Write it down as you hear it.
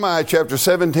Jeremiah chapter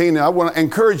 17, and I want to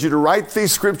encourage you to write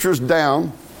these scriptures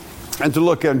down and to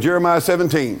look at them. Jeremiah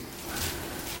 17.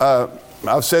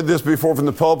 I've said this before from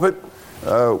the pulpit.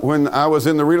 When I was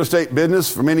in the real estate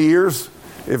business for many years,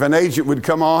 if an agent would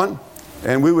come on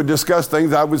and we would discuss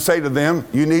things, I would say to them,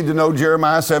 you need to know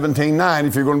Jeremiah 17:9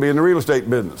 if you're going to be in the real estate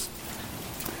business.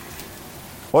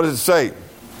 What does it say?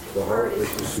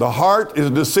 The heart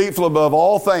is deceitful above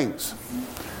all things.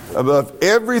 Above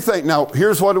everything. Now,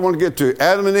 here's what I want to get to.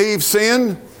 Adam and Eve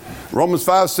sinned. Romans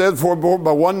 5 said, for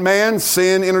by one man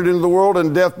sin entered into the world,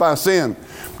 and death by sin.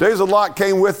 There's a lot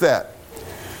came with that.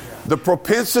 The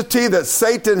propensity that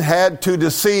Satan had to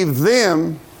deceive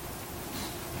them,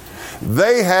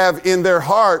 they have in their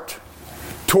heart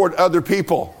toward other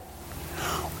people.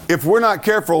 If we're not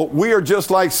careful, we are just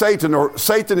like Satan, or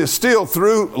Satan is still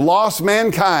through lost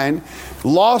mankind.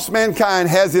 Lost mankind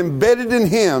has embedded in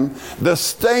him the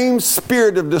same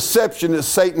spirit of deception that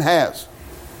Satan has.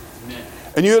 Amen.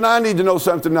 And you and I need to know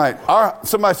something tonight.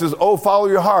 Somebody says, oh, follow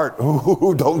your heart.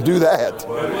 Ooh, don't do that.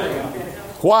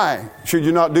 Why should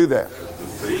you not do that?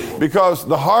 Because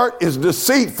the heart is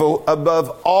deceitful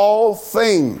above all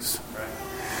things.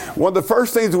 One of the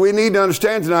first things we need to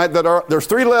understand tonight that there's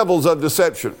three levels of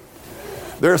deception.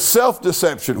 There's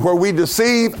self-deception, where we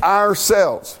deceive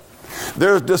ourselves.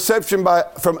 There's deception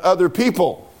from other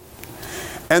people.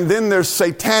 And then there's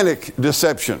satanic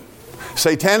deception.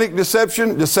 Satanic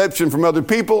deception, deception from other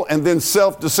people, and then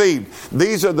self-deceived.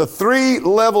 These are the three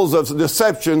levels of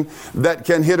deception that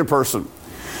can hit a person.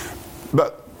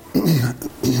 But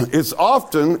it's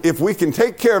often, if we can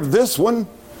take care of this one,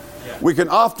 we can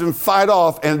often fight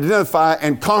off and identify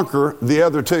and conquer the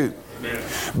other two. Amen.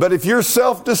 But if you're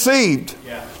self-deceived,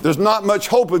 there's not much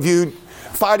hope of you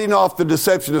fighting off the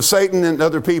deception of Satan and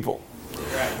other people.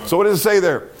 Right. So what does it say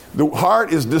there? The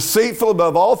heart is deceitful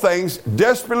above all things,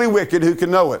 desperately wicked, who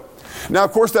can know it? Now,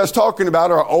 of course, that's talking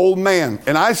about our old man.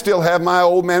 And I still have my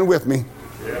old man with me.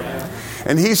 Yeah.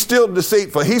 And he's still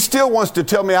deceitful. He still wants to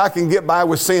tell me I can get by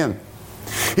with sin.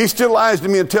 He still lies to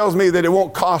me and tells me that it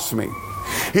won't cost me.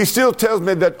 He still tells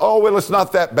me that, oh, well, it's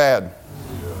not that bad.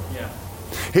 Yeah.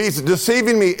 He's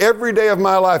deceiving me every day of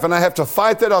my life, and I have to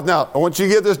fight that off. Now, I want you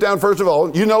to get this down first of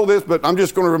all. You know this, but I'm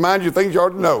just going to remind you things you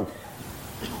already know.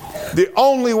 The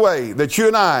only way that you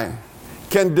and I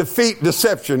can defeat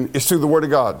deception is through the Word of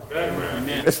God.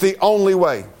 Amen. It's the only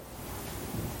way.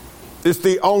 It's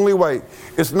the only way.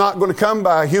 It's not going to come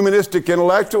by humanistic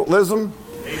intellectualism.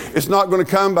 It's not going to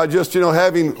come by just,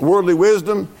 having worldly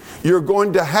wisdom. You're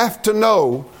going to have to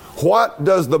know, what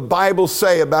does the Bible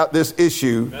say about this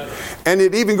issue? And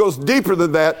it even goes deeper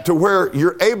than that, to where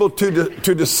you're able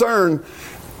to discern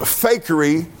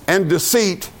fakery and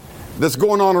deceit that's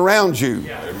going on around you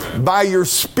by your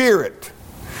spirit.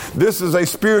 This is a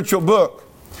spiritual book.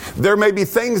 There may be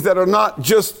things that are not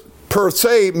just per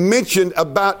se mentioned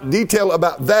about detail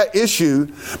about that issue,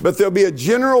 but there'll be a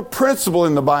general principle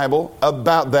in the Bible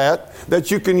about that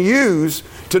you can use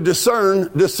to discern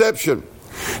deception.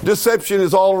 Deception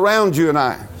is all around you and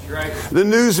I. That's right. The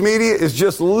news media is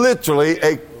just literally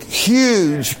a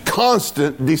huge,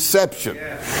 constant deception.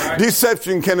 Yeah, right.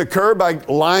 Deception can occur by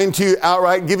lying to you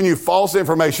outright, giving you false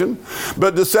information,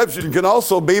 but deception can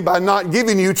also be by not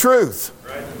giving you truth.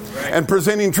 Right. And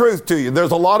presenting truth to you.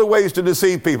 There's a lot of ways to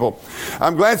deceive people.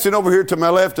 I'm glancing over here to my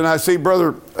left, and I see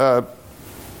Brother. Boy,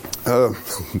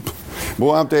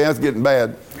 I'm telling you, that's getting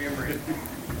bad.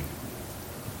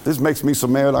 This makes me so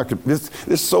mad.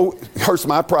 This so hurts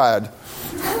my pride.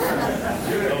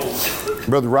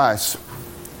 Brother Rice,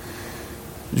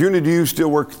 Junior, do you still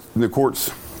work in the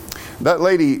courts? That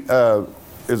lady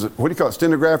is what do you call it?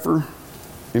 Stenographer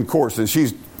in courts, and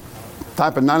she's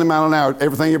typing 90 miles an hour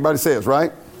everything everybody says,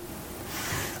 right?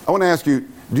 I want to ask you,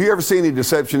 do you ever see any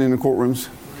deception in the courtrooms?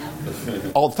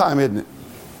 All the time, isn't it?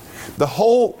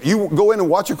 You go in and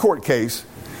watch a court case,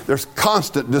 there's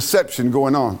constant deception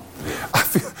going on.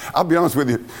 I'll be honest with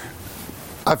you,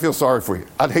 I feel sorry for you.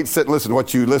 I'd hate to sit and listen to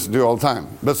what you listen to all the time,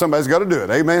 but somebody's got to do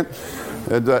it, amen?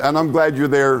 And I'm glad you're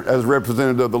there as a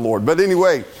representative of the Lord. But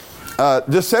anyway,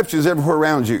 deception is everywhere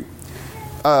around you.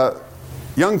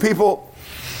 Young people,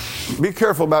 be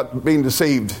careful about being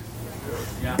deceived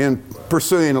in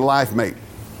pursuing a life mate.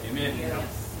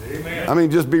 Amen. I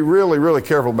mean, just be really, really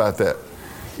careful about that.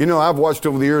 I've watched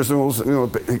over the years,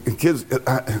 kids.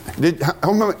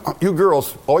 You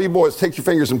girls, all you boys, take your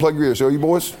fingers and plug your ears. All you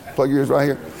boys, plug your ears right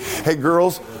here. Hey,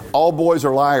 girls, all boys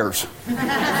are liars,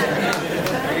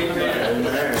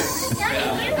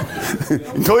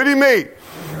 including me.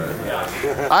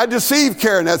 I deceived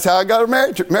Karen. That's how I got her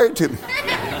married to me.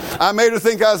 I made her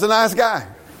think I was a nice guy.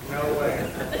 No way.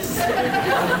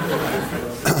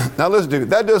 Now listen to me.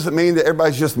 That doesn't mean that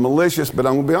everybody's just malicious, but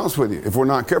I'm going to be honest with you. If we're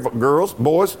not careful, girls,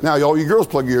 boys, now all you girls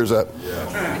plug your ears up.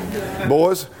 Yeah.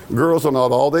 Boys, girls are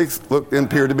not all they look and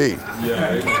appear to be.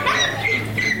 Yeah.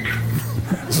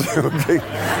 Okay.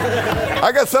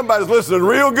 I got somebody that's listening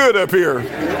real good up here.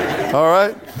 All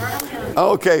right?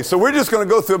 Okay, so we're just going to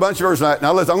go through a bunch of verses tonight.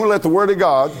 Now listen, I'm going to let the Word of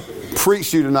God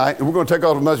preach to you tonight, and we're going to take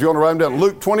off as much as you want to write them down.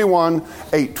 Luke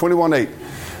 21:8.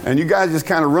 And you guys just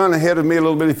kind of run ahead of me a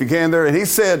little bit if you can there. And he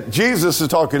said, Jesus is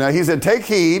talking now. He said, take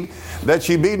heed that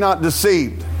ye be not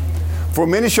deceived. For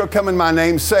many shall come in my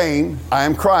name, saying, I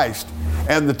am Christ.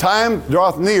 And the time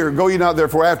draweth near, go ye not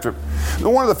therefore after. Now,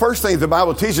 one of the first things the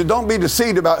Bible teaches, don't be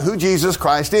deceived about who Jesus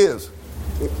Christ is.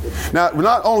 Now,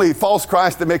 not only false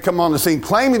Christ that may come on the scene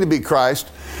claiming to be Christ,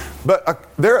 but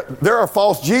there are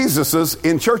false Jesuses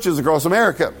in churches across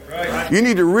America. Right. You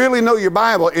need to really know your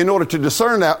Bible in order to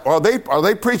discern that. Are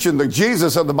they preaching the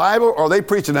Jesus of the Bible, or are they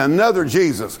preaching another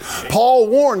Jesus? Paul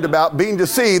warned about being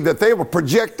deceived, that they will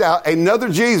project out another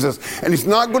Jesus, and he's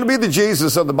not going to be the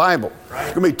Jesus of the Bible. Right.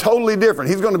 It's going to be totally different.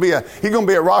 He's going to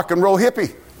be a rock and roll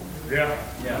hippie. Yeah.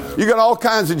 You got all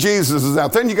kinds of Jesuses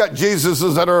out there. Then you got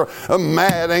Jesuses that are a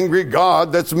mad, angry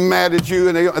God that's mad at you,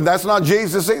 and that's not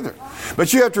Jesus either.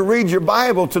 But you have to read your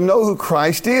Bible to know who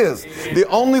Christ is. The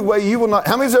only way you will not...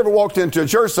 How many's ever walked into a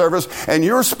church service and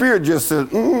your spirit just said,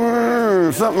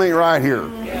 something ain't right here.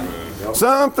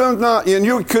 Something's not... And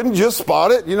you couldn't just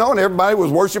spot it, and everybody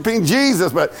was worshiping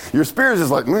Jesus, but your spirit's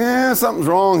just like, something's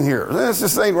wrong here. This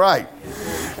just ain't right.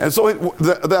 And so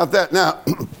about that now...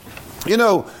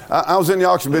 I was in the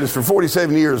auction business for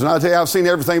 47 years, and I tell you, I've seen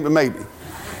everything but maybe.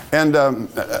 And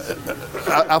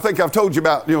I think I've told you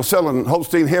about, selling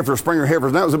Holstein heifers, Springer heifers.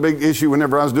 And that was a big issue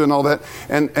whenever I was doing all that.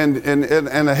 And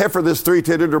a heifer that's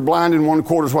three-titted or blind in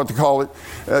 1/4 is what they call it.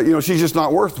 She's just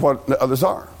not worth what the others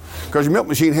are. Because your milk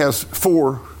machine has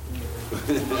 4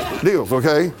 deals,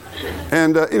 okay?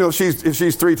 And, if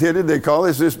she's three-titted, they call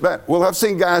it, it's just bad. Well, I've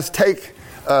seen guys take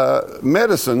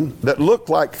medicine that looked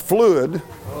like fluid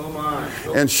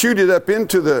and shoot it up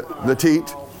into the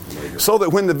teat so that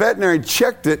when the veterinarian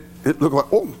checked it, it looked like,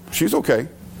 oh, she's okay.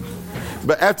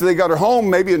 But after they got her home,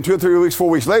 maybe in 2 or 3 weeks, 4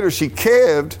 weeks later, she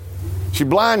calved, she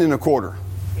blind in 1/4.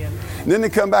 Yeah. And then they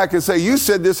come back and say, you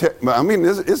said this. I mean,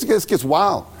 this gets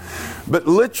wild. But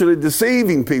literally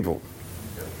deceiving people.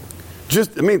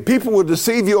 People will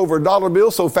deceive you over a dollar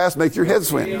bill so fast make your head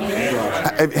swim.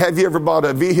 Yeah. Have you ever bought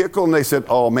a vehicle and they said,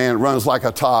 oh man, it runs like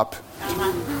a top?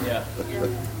 Yeah.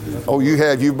 Oh, you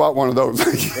have? You bought one of those.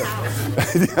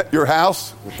 Your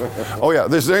house? Oh yeah.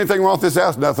 Is there anything wrong with this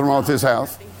house? Nothing wrong with this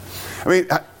house. I mean,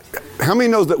 how many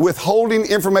knows that withholding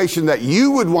information that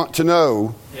you would want to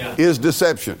know is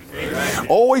deception? Right.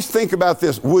 Always think about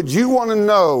this. Would you want to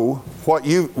know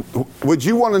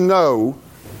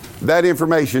that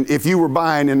information if you were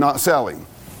buying and not selling?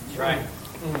 Right.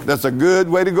 That's a good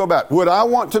way to go about it. Would I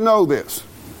want to know this?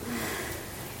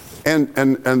 And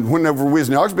whenever we was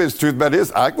in the auction business, the truth about it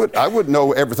is, I would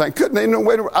know everything. Couldn't they know?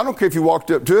 I don't care if you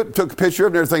walked up to it, took a picture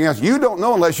of it and everything else. You don't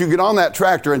know unless you get on that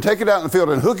tractor and take it out in the field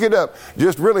and hook it up,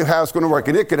 just really how it's going to work.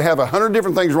 And it could have 100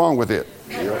 different things wrong with it.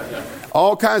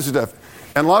 All kinds of stuff.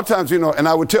 And a lot of times, and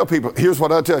I would tell people, here's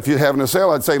what I'd tell if you're having a sale.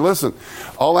 I'd say, listen,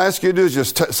 all I ask you to do is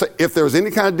just say, if there's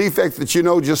any kind of defect that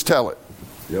just tell it.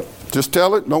 Yep. Just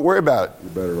tell it. Don't worry about it.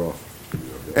 You're better off.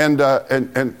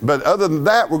 But other than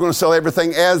that, we're going to sell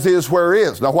everything as is where it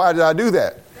is. Now, why did I do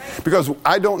that? Because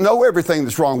I don't know everything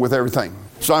that's wrong with everything.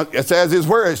 So it's as is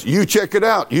where it is. You check it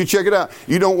out. You check it out.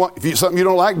 You don't want something you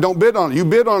don't like, don't bid on it. You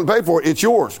bid on it and pay for it. It's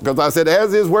yours. Because I said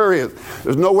as is where it is.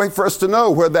 There's no way for us to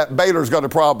know where that baler's got a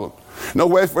problem. No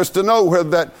way for us to know whether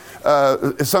that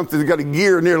is something that's got a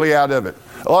gear nearly out of it.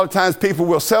 A lot of times people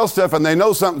will sell stuff and they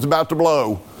know something's about to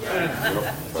blow.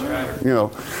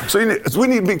 So we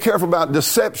need to be careful about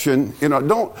deception.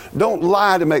 Don't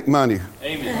lie to make money.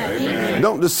 Amen.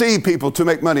 Don't deceive people to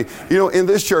make money. In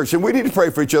this church, and we need to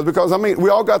pray for each other because we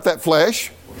all got that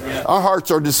flesh. Yeah. Our hearts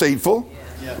are deceitful.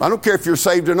 Yeah. I don't care if you're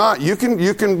saved or not. You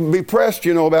can be pressed,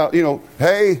 about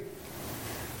hey.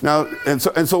 Now, and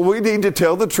so we need to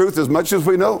tell the truth as much as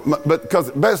we know, but because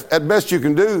at best you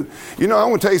can do. I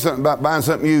want to tell you something about buying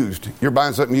something used. You're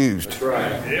buying something used. That's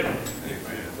right. Yeah.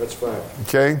 That's fine.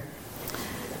 Okay.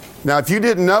 Now, if you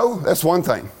didn't know, that's one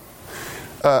thing.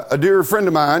 A dear friend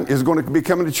of mine is going to be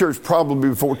coming to church probably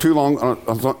before too long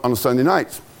on a Sunday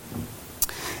nights,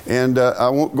 and I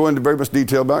won't go into very much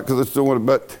detail about it because I still want to.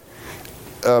 But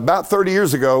about 30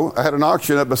 years ago, I had an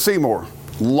auction up at Seymour.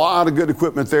 A lot of good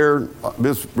equipment there. It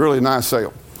was really a nice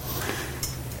sale.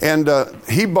 And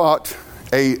he bought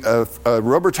a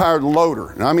rubber-tired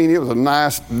loader. And I mean, it was a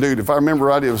nice dude. If I remember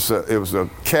right, it was a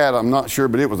Cat. I'm not sure,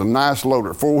 but it was a nice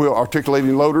loader, four-wheel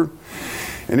articulating loader.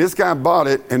 And this guy bought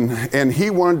it, and he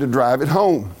wanted to drive it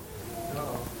home.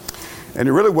 And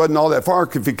it really wasn't all that far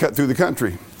if he cut through the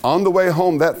country. On the way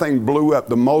home, that thing blew up.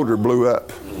 The motor blew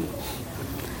up.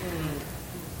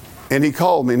 And he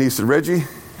called me, and he said, Reggie,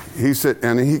 he said,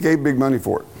 and he gave big money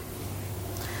for it.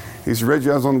 He said, Reggie,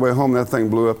 I was on the way home, that thing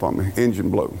blew up on me, engine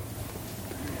blew.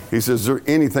 He says, is there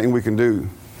anything we can do?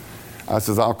 I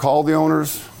says, I'll call the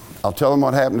owners. I'll tell them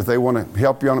what happened if they want to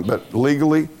help you on it. But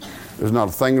legally, there's not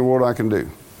a thing in the world I can do.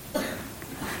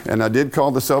 And I did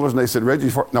call the sellers, and they said,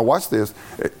 Reggie, now watch this.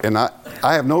 And I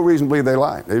have no reason to believe they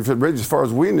lied. They said, Reggie, as far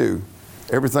as we knew,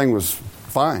 everything was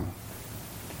fine.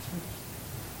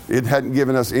 It hadn't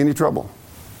given us any trouble.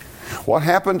 What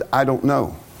happened, I don't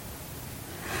know.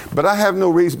 But I have no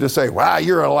reason to say, wow,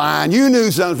 you're a lying. You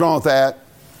knew something's wrong with that.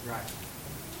 Right.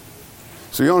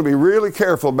 So you want to be really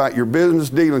careful about your business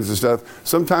dealings and stuff.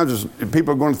 Sometimes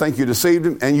people are going to think you deceived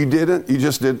them, and you didn't. You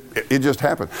just did. It just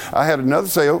happened. I had another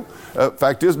sale. In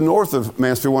fact, it was north of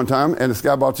Mansfield one time, and this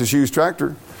guy bought this used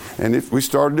tractor. And if we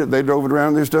started it, they drove it around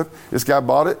and their stuff. This guy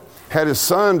bought it, had his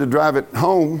son to drive it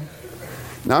home.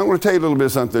 Now, I'm going to tell you a little bit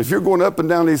of something. If you're going up and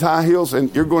down these high hills,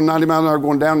 and you're going 90 miles an hour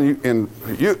going down,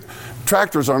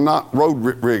 tractors are not road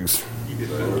rigs.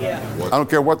 Yeah. I don't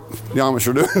care what the Amish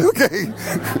are doing, okay?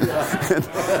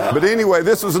 But anyway,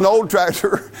 this was an old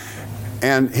tractor,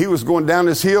 and he was going down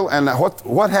this hill, and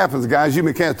what happens, guys, you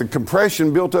mechanics, the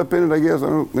compression built up in it, I guess. I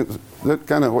don't know, that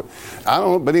kind of, I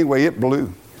don't know, but anyway, it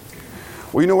blew.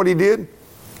 Well, you know what he did?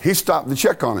 He stopped the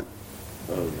check on it.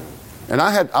 And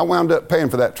I wound up paying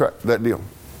for that deal.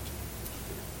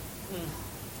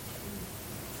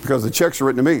 Because the checks are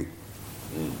written to me.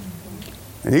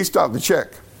 And he stopped the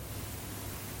check.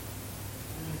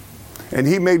 And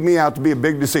he made me out to be a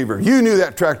big deceiver. You knew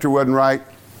that tractor wasn't right.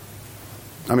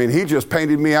 I mean, he just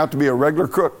painted me out to be a regular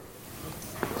crook.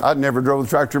 I'd never drove a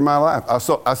tractor in my life. I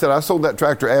said, I sold that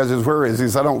tractor as is, where is. He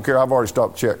said, I don't care. I've already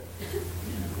stopped the check.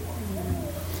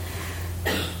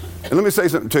 And let me say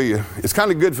something to you. It's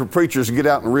kind of good for preachers to get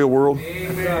out in the real world.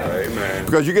 Amen.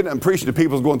 Because you get out and preaching to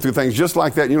people going through things just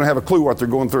like that, and you don't have a clue what they're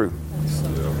going through.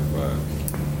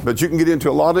 But you can get into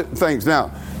a lot of things.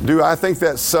 Now, do I think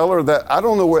that seller that, I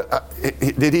don't know what,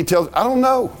 did he tell, I don't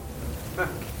know.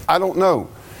 I don't know.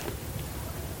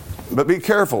 But be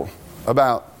careful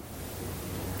about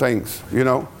things, you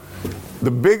know. The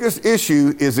biggest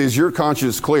issue is your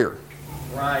conscience clear?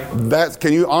 Right.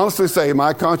 Can you honestly say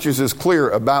my conscience is clear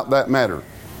about that matter?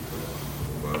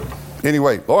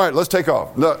 Anyway, all right, let's take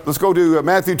off. Let's go to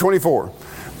Matthew 24,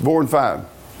 4 and 5.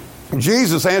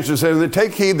 Jesus answered and said,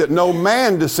 take heed that no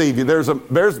man deceive you. There's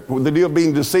the deal of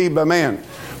being deceived by man.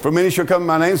 For many shall come in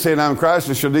my name, saying, I am Christ,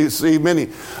 and shall deceive many.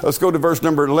 Let's go to verse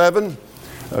number 11,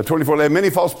 24:11. Many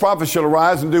false prophets shall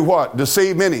arise and do what?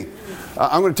 Deceive many.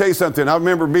 I'm going to tell you something. I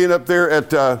remember being up there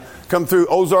come through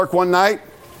Ozark one night,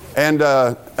 and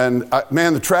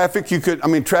man, the traffic,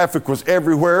 traffic was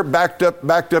everywhere, backed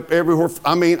up everywhere.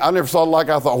 I mean, I never saw it like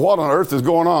I thought, what on earth is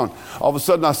going on? All of a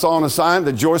sudden I saw on a sign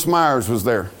that Joyce Myers was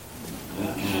there.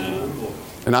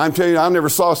 And I'm telling you, I never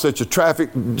saw such a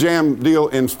traffic jam deal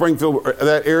in Springfield,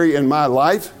 that area, in my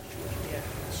life.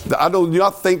 I do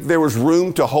not think there was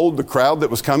room to hold the crowd that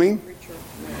was coming.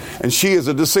 And she is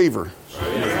a deceiver.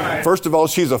 First of all,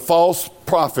 she's a false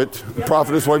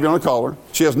prophetess, whatever you want to call her.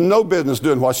 She has no business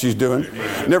doing what she's doing.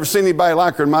 Never seen anybody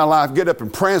like her in my life get up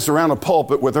and prance around a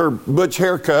pulpit with her butch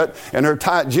haircut and her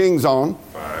tight jeans on.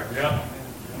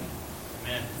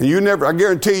 And I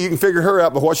guarantee you can figure her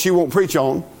out by what she won't preach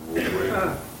on.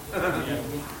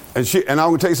 And I'm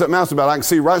going to tell you something else about it. I can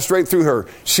see right straight through her.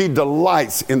 She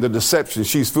delights in the deception.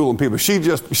 She's fooling people.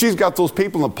 She's got those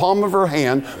people in the palm of her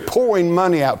hand pouring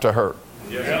money out to her.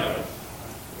 Yeah.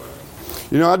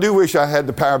 You know, I do wish I had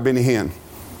the power of Benny Hinn.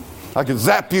 I could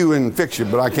zap you and fix you,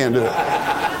 but I can't do it.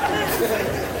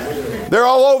 They're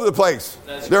all over the place.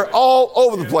 They're all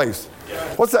over the place.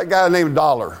 What's that guy named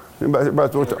Dollar? Anybody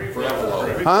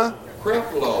Creflo. Huh?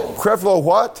 Creflo. Creflo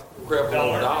what?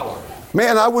 Creflo Dollar.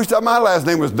 Man, I wish that my last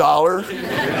name was Dollar.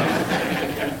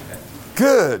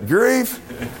 Good grief.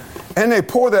 And they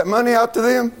pour that money out to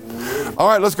them. All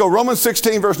right, let's go. Romans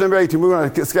 16, verse number 18. We're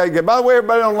going to get. By the way,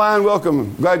 everybody online,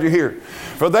 welcome. Glad you're here.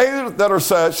 For they that are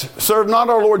such serve not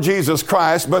our Lord Jesus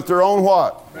Christ, but their own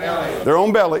what? Belly. Their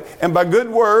own belly. And by good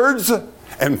words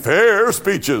and fair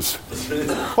speeches.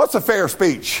 What's a fair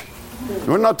speech?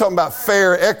 We're not talking about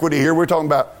fair equity here. We're talking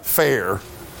about fair.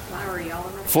 Flowery.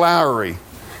 Flowery.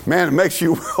 Man, it makes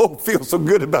you feel so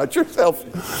good about yourself.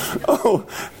 Oh,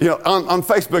 on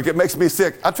Facebook, it makes me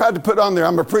sick. I tried to put on there,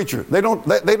 I'm a preacher. They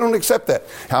don't accept that.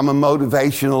 I'm a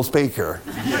motivational speaker.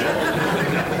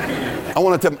 I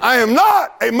want to tell them, I am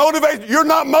not a motivator. You're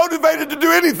not motivated to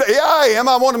do anything. Yeah, I am.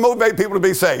 I want to motivate people to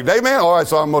be saved. Amen? All right,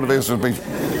 so I'm motivational speaker.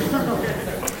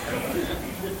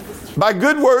 By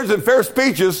good words and fair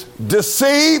speeches,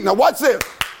 deceive. Now watch this.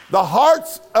 The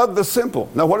hearts of the simple.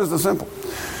 Now what is the simple?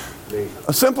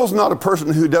 A simple is not a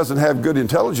person who doesn't have good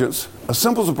intelligence. A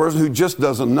simple is a person who just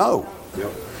doesn't know.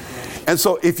 Yep. And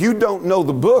so if you don't know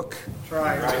the book,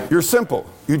 you're simple.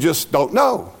 You just don't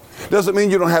know. Doesn't mean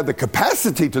you don't have the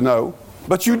capacity to know,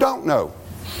 but you don't know.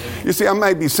 You see,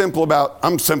 I'm simple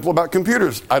about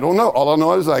computers. I don't know. All I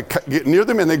know is I get near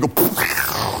them and they go.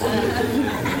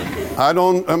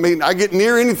 I get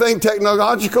near anything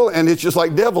technological and it's just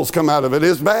like devils come out of it.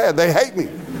 It's bad. They hate me.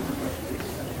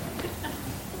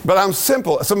 But I'm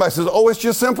simple. Somebody says, oh, it's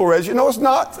just simple, Reggie. No, it's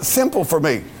not simple for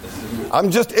me.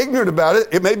 I'm just ignorant about it.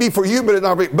 It may be for you, but it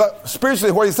not be. But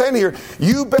spiritually, what he's saying here,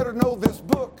 you better know this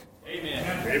book.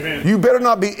 Amen. Amen. You better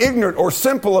not be ignorant or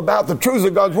simple about the truths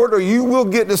of God's word or you will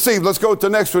get deceived. Let's go to the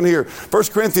next one here. 1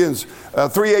 Corinthians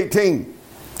 3:18.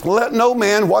 Let no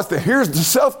man, here's the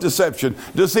self-deception,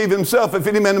 deceive himself. If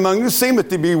any man among you seemeth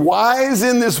to be wise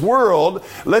in this world,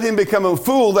 let him become a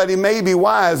fool that he may be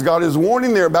wise. God is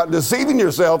warning there about deceiving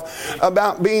yourself,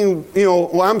 about being,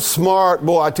 well, I'm smart.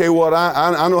 Boy, I tell you what,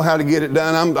 I know how to get it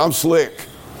done. I'm slick.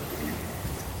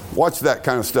 Watch that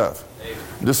kind of stuff.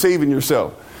 Deceiving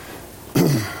yourself.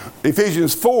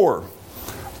 Ephesians 4.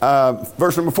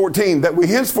 Verse number 14, that we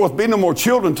henceforth be no more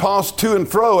children tossed to and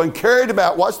fro and carried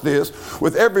about, watch this,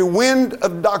 with every wind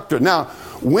of doctrine. Now,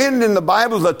 wind in the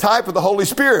Bible is a type of the Holy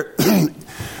Spirit.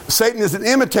 Satan is an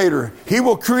imitator. He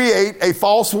will create a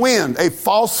false wind, a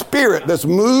false spirit that's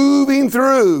moving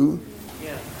through.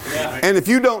 Yeah. And if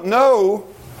you don't know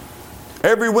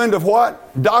every wind of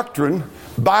what? Doctrine,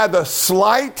 by the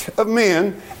sleight of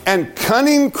men and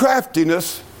cunning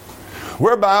craftiness,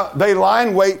 whereby they lie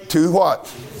in wait to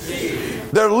what?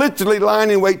 Deceive. They're literally lying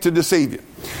in wait to deceive you.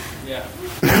 Yeah.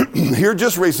 Here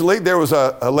just recently, there was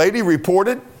a lady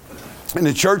reported in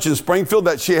the church in Springfield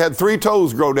that she had 3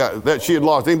 toes grown out that she had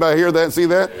lost. Anybody hear that? See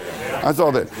that? Yeah. I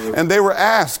saw that. And they were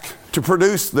asked to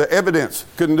produce the evidence.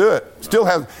 Couldn't do it. Still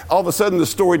have, all of a sudden the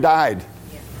story died.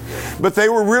 But they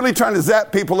were really trying to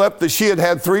zap people up that she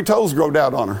had 3 toes grown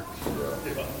out on her.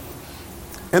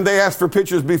 And they asked for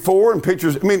pictures before and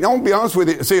pictures. I mean, I'll be honest with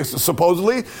you. See,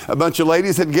 supposedly a bunch of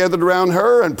ladies had gathered around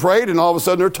her and prayed, and all of a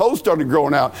sudden her toes started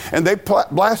growing out. And they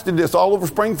blasted this all over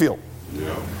Springfield.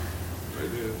 Yeah, they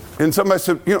did. And somebody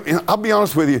said, I'll be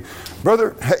honest with you,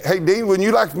 brother. Hey, Dean, wouldn't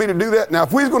you like for me to do that? Now,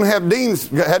 if we was going to have Dean's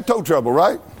had toe trouble,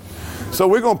 right? So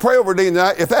we're going to pray over Dean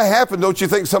tonight. If that happened, don't you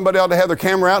think somebody ought to have their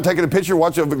camera out, taking a picture,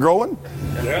 watching it growing?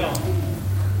 Yeah.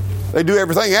 They do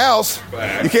everything else.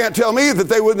 You can't tell me that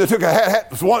they wouldn't have took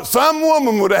some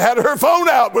woman would have had her phone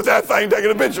out with that thing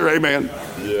taking a picture. Amen.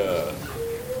 Yeah.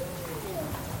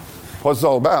 What's it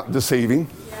all about? Deceiving.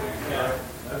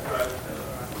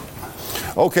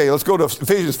 Okay, let's go to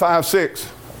Ephesians 5:6.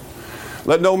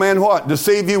 Let no man what?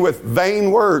 Deceive you with vain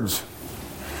words.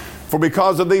 For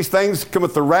because of these things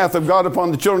cometh the wrath of God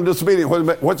upon the children of disobedience.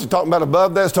 What's he talking about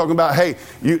above that? It's talking about, hey,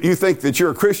 you think that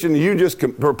you're a Christian and you just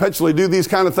perpetually do these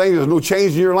kind of things. There's no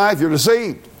change in your life. You're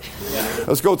deceived. Yeah.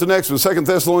 Let's go to the next one. 2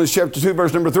 Thessalonians chapter 2,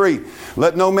 verse number 3.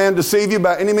 Let no man deceive you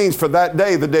by any means, for that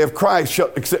day, the day of Christ,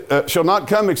 shall not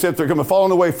come except there come a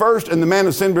falling away first, and the man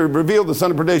of sin be revealed, the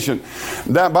son of perdition.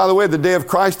 That, by the way, the day of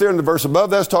Christ there in the verse above,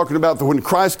 that's talking about when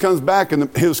Christ comes back, and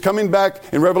his coming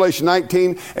back in Revelation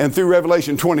 19 and through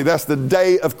Revelation 20. That's the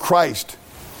day of Christ.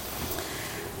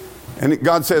 And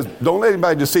God says, don't let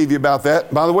anybody deceive you about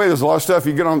that. By the way, there's a lot of stuff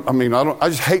you get on. I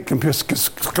just hate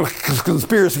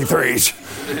conspiracy theories.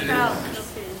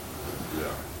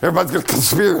 Everybody's got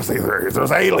conspiracy theories.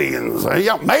 There's aliens.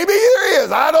 Yeah, maybe there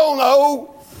is. I don't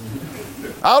know.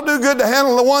 I'll do good to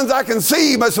handle the ones I can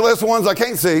see, much less the ones I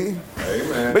can't see.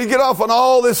 Amen. But you get off on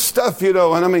all this stuff, and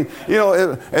and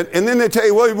then they tell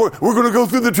you, well, we're going to go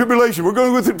through the tribulation. We're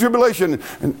going to go through the tribulation.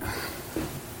 And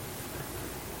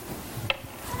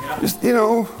just,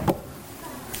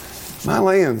 my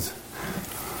lands.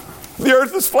 The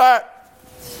earth is flat.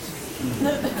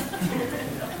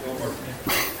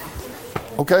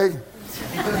 Okay?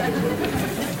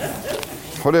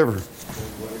 Whatever.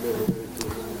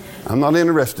 I'm not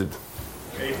interested.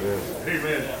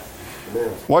 Amen.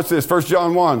 Watch this, 1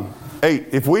 John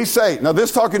 1:8. If we say, now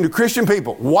this talking to Christian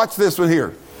people, watch this one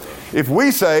here. If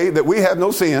we say that we have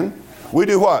no sin, we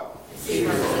do what?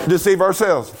 Deceive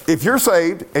ourselves. If you're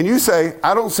saved and you say,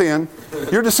 I don't sin,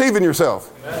 you're deceiving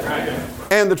yourself.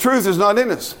 And the truth is not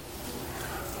in us.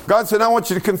 God said, I want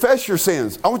you to confess your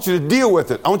sins. I want you to deal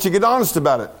with it. I want you to get honest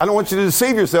about it. I don't want you to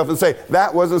deceive yourself and say,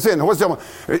 that wasn't sin. What's the,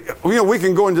 we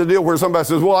can go into the deal where somebody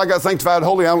says, well, I got sanctified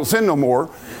holy, I don't sin no more.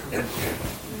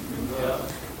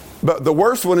 But the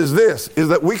worst one is this, is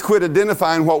that we quit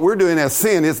identifying what we're doing as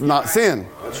sin. It's not sin.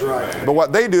 That's right. But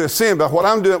what they do is sin. But what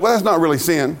I'm doing, well, that's not really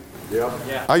sin.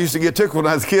 Yeah. I used to get tickled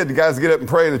when I was a kid. The guys get up and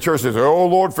pray in the church and say, oh,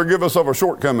 Lord, forgive us of our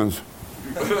shortcomings.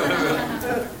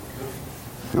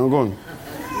 I'm going,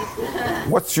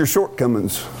 what's your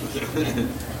shortcomings?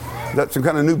 Is that some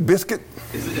kind of new biscuit?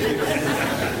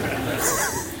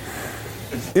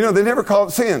 You know, they never call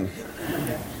it sin.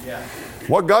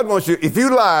 What God wants you, if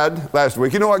you lied last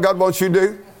week, you know what God wants you to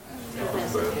do?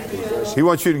 He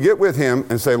wants you to get with Him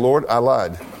and say, Lord, I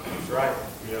lied. That's right.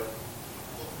 Yep.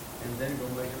 And then go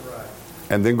make it right.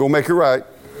 And then go make it right.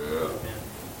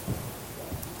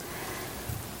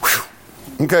 Yeah.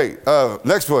 Okay,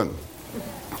 next one.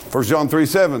 1 John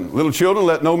 3:7. Little children,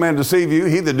 let no man deceive you.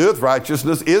 He that doeth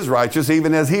righteousness is righteous,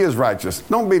 even as he is righteous.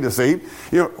 Don't be deceived.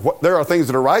 You know, there are things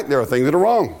that are right, there are things that are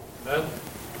wrong. Amen.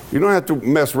 You don't have to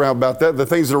mess around about that. The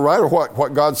things that are right are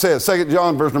what God says. 2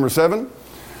 John verse number 7.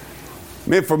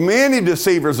 For many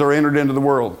deceivers are entered into the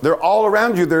world. They're all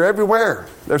around you. They're everywhere.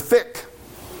 They're thick.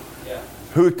 Yeah.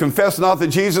 Who confess not that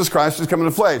Jesus Christ is come in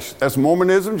the flesh. That's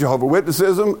Mormonism, Jehovah's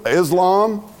Witnessism,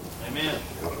 Islam. Amen.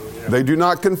 They do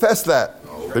not confess that.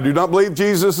 They do not believe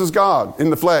Jesus is God in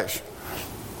the flesh.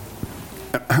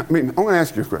 I mean, I'm going to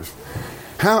ask you a question.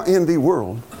 How in the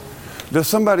world does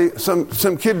somebody, some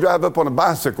kid drive up on a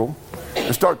bicycle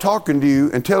and start talking to you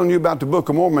and telling you about the Book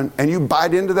of Mormon, and you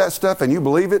bite into that stuff and you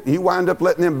believe it, and you wind up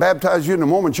letting them baptize you in the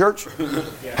Mormon church?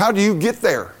 How do you get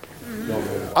there?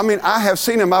 I mean, I have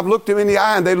seen them. I've looked them in the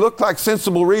eye, and they look like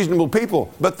sensible, reasonable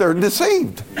people, but they're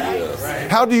deceived.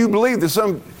 How do you believe that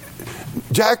some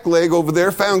jackleg over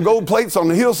there found gold plates on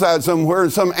the hillside somewhere,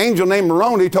 and some angel named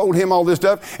Moroni told him all this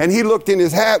stuff, and he looked in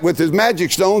his hat with his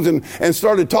magic stones and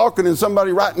started talking, and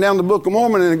somebody writing down the Book of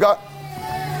Mormon, and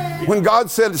when God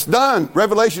said it's done,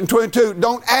 Revelation 22,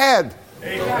 don't add.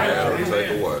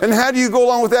 And how do you go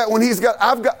along with that when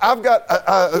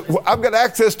I've got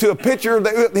access to a picture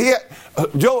that he had,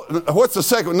 Joe, what's the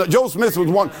second one? Joe Smith was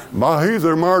one. He's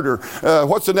a martyr.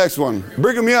 What's the next one?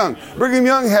 Brigham Young. Brigham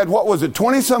Young had,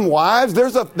 20-some wives?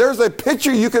 There's a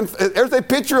picture there's a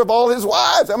picture of all his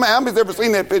wives. I mean, how many's ever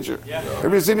seen that picture? Yeah.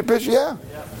 Everybody seen the picture? Yeah.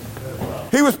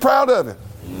 He was proud of it.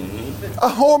 A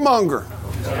whoremonger.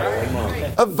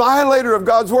 A violator of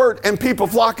God's word, and people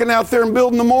flocking out there and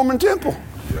building the Mormon temple.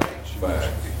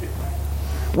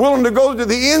 Willing to go to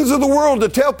the ends of the world to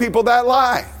tell people that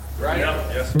lie. Right.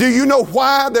 Yes. Do you know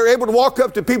why they're able to walk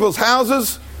up to people's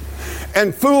houses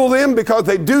and fool them? Because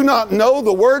they do not know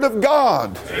the word of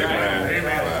God.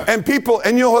 Amen. And people,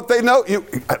 and you know what they know?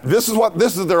 This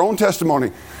is their own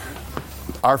testimony.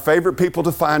 Our favorite people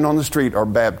to find on the street are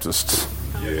Baptists.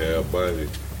 Yeah, buddy.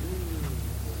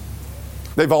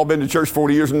 They've all been to church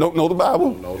 40 years and don't know the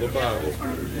Bible. Know the Bible.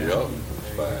 Yep.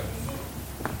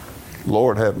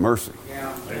 Lord have mercy.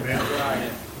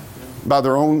 Amen. By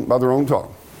their own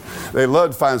talk. They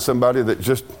love to find somebody that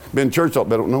just been in church all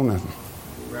they don't know nothing.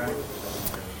 Right.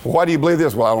 Well, why do you believe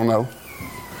this? Well, I don't know.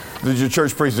 Did your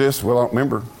church preach this? Well, I don't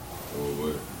remember.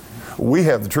 We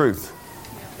have the truth.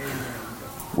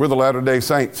 We're the Latter-day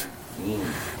Saints.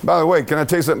 By the way, can I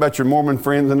tell you something about your Mormon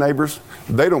friends and neighbors?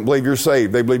 They don't believe you're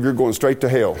saved. They believe you're going straight to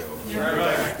hell.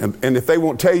 Right. And if they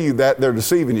won't tell you that, they're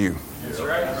deceiving you. That's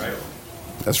right.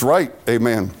 That's right.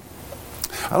 Amen.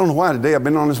 I don't know why today I've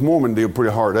been on this Mormon deal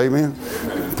pretty hard. Amen.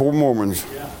 Poor Mormons.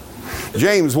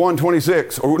 James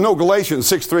 1:26, or no, Galatians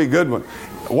 6:3, good one.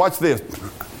 Watch this.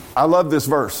 I love this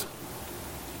verse.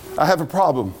 I have a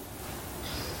problem.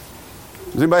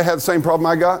 Does anybody have the same problem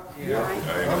I got? Yeah.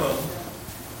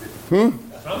 Yeah.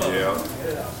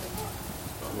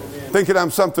 Thinking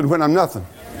I'm something when I'm nothing.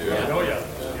 Yeah. Oh, yeah.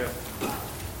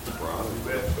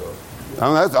 I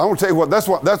want to tell you what. That's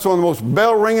one of the most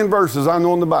bell-ringing verses I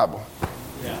know in the Bible.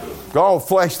 All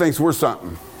flesh thinks we're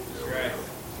something.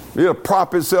 It'll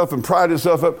prop itself and pride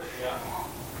itself up.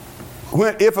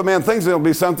 If a man thinks he'll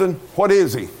be something, what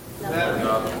is he?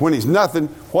 Nothing. When he's nothing,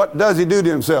 what does he do to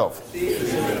himself?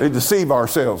 They deceive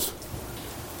ourselves.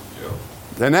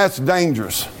 And that's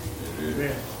dangerous.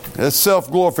 That's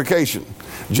self-glorification.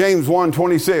 James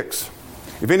 1:26.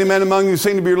 If any man among you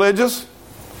seem to be religious,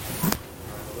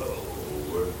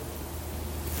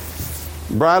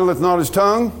 bridleth not his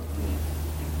tongue,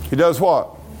 he does what?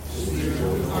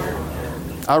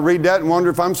 I read that and wonder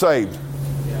if I'm saved.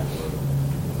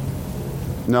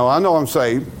 No, I know I'm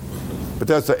saved, but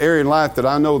that's the area in life that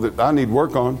I know that I need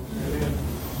work on.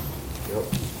 Yep.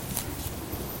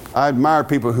 I admire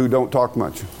people who don't talk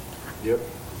much. Yep.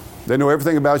 They know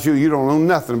everything about you. You don't know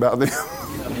nothing about them.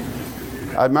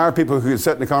 I admire people who can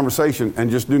sit in a conversation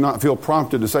and just do not feel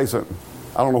prompted to say something.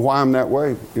 I don't know why I'm that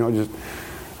way.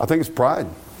 I think it's pride.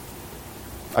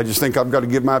 I just think I've got to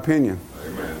give my opinion.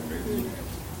 Amen.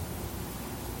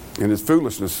 And it's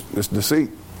foolishness. It's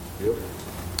deceit. Yep.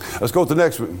 Let's go to the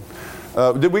next one.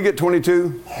 Did we get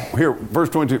 22? Here, verse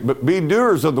 22. But be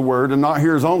doers of the word and not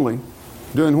hearers only.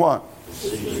 Doing what?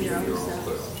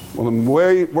 Well,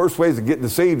 the worst ways to get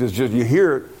deceived is just you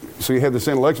hear it, so you have this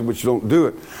intellectual, but you don't do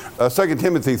it. 2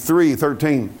 Timothy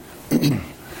 3:13.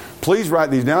 Please write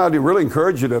these down. I'd really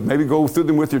encourage you to maybe go through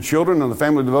them with your children on the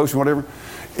family devotion, whatever.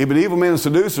 But evil men and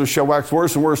seducers shall wax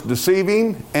worse and worse,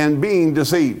 deceiving and being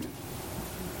deceived.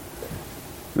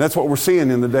 And that's what we're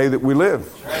seeing in the day that we live.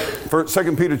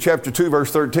 2 Peter chapter 2,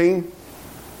 verse 13.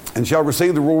 And shall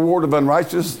receive the reward of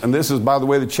unrighteousness. And this is, by the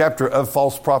way, the chapter of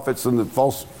false prophets and the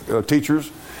false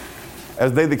teachers.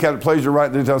 As they that count pleasure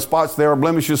right into spots, they are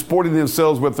blemishes, sporting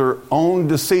themselves with their own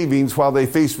deceivings while they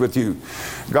feast with you.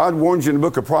 God warns you in the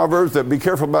book of Proverbs that be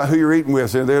careful about who you're eating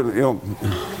with. Working bread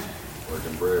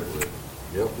with.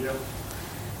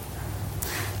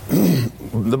 Yep.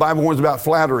 The Bible warns about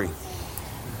flattery.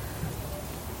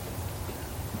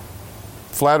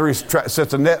 Flattery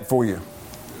sets a net for you.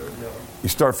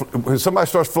 When somebody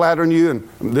starts flattering you, and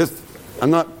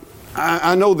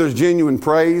I know there's genuine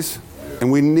praise.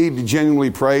 And we need to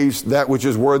genuinely praise that which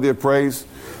is worthy of praise,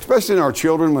 especially in our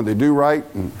children when they do right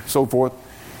and so forth.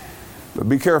 But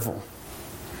be careful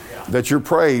that your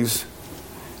praise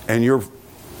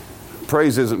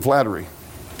isn't flattery,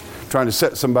 trying to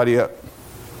set somebody up.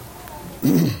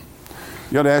 You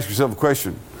got to ask yourself a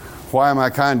question: why am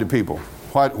I kind to people?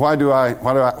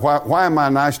 Why am I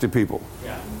nice to people?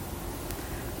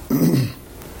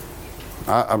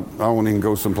 I won't even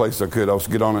go someplace I could. I'll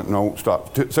get on it and I won't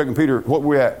stop. 2 Peter, what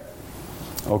we at?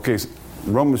 Okay,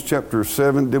 Romans chapter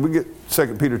 7. Did we get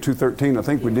 2 Peter 2:13? I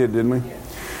think we did, didn't we?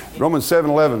 Romans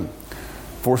 7:11.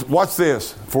 Watch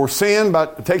this. For sin, by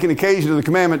taking occasion of the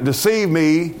commandment, deceive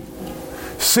me,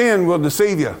 sin will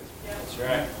deceive you. That's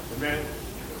right. Amen.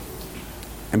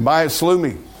 And by it slew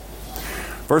me.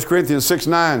 1 Corinthians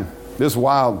 6:9. This is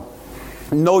wild.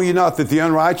 Know ye not that the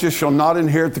unrighteous shall not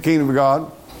inherit the kingdom of God?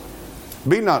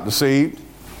 Be not deceived.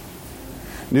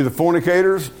 Neither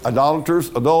fornicators, idolaters,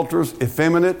 adulterers,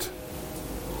 effeminate,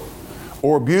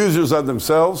 or abusers of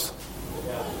themselves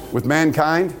with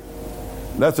mankind.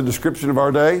 That's a description of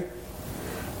our day.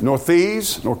 Nor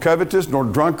thieves, nor covetous, nor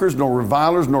drunkards, nor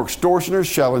revilers, nor extortioners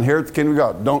shall inherit the kingdom of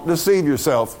God. Don't deceive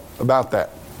yourself about that.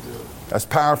 That's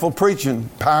powerful preaching,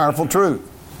 powerful truth.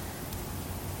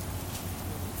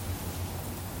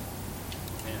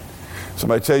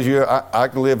 Somebody tells you, I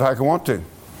can live how I want to.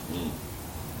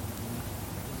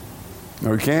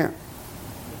 No, you can't.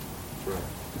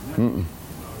 Mm-mm.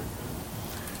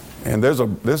 And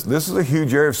this is a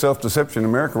huge area of self-deception in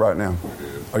America right now.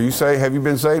 Are you saved? Have you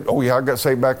been saved? Oh yeah, I got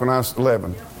saved back when I was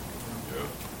 11.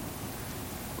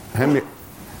 Hand me,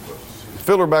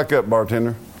 fill her back up,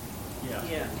 bartender.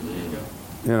 Yeah.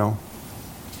 You know,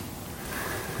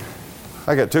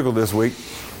 I got tickled this week.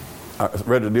 I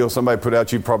read a deal somebody put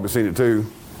out. You've probably seen it too.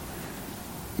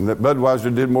 And that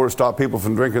Budweiser did more to stop people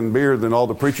from drinking beer than all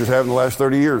the preachers have in the last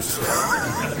 30 years.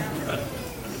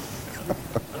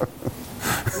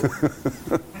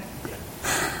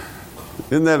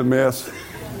 Isn't that a mess?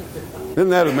 Isn't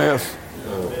that a mess?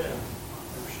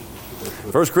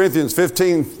 1 Corinthians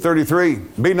 15:33.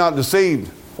 Be not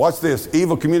deceived. Watch this.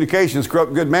 Evil communications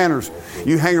corrupt good manners.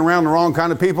 You hang around the wrong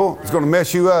kind of people, it's going to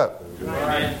mess you up.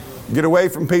 Get away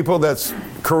from people that's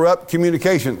corrupt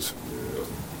communications.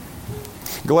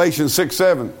 Galatians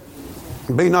 6:7.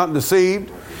 Be not deceived.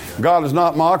 God is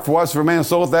not mocked. For whatsoever man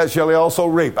soweth, that shall he also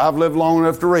reap. I've lived long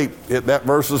enough to reap. That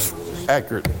verse is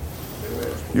accurate.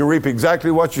 You reap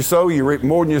exactly what you sow. You reap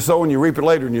more than you sow, and you reap it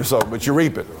later than you sow. But you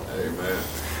reap it. Amen.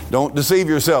 Don't deceive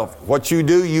yourself. What you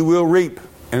do, you will reap.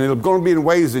 And it's going to be in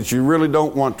ways that you really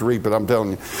don't want to reap it, I'm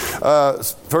telling you.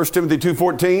 1 Timothy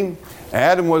 2:14.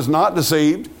 Adam was not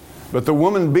deceived, but the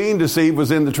woman being deceived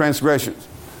was in the transgressions.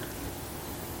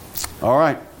 All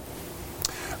right.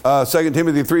 2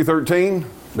 Timothy 3:13.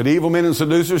 But evil men and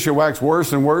seducers shall wax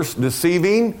worse and worse,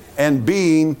 deceiving and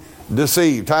being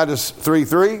deceived. Titus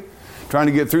 3:3. Trying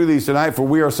to get through these tonight. For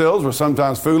we ourselves were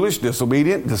sometimes foolish,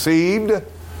 disobedient, deceived,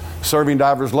 serving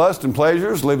divers lusts and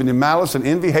pleasures, living in malice and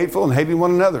envy, hateful, and hating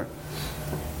one another.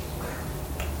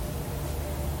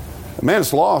 A man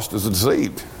that's lost is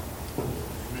deceived.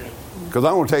 Because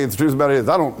I want to tell you the truth about it is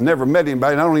I don't never met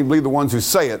anybody, and I don't even believe the ones who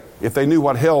say it. If they knew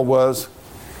what hell was,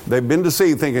 they've been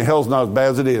deceived thinking hell's not as bad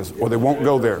as it is, or they won't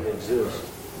go there.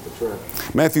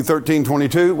 Matthew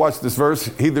 13:22, watch this verse.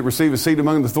 He that receiveth seed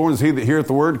among the thorns, he that heareth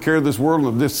the word, carrieth this world,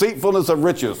 and the deceitfulness of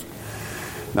riches.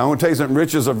 Now I want to tell you something,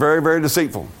 riches are very, very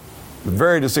deceitful.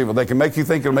 Very deceitful. They can make you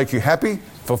think it'll make you happy,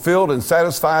 fulfilled, and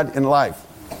satisfied in life.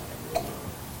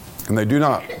 And they do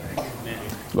not.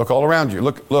 Look all around you.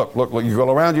 Look. You go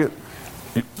all around you.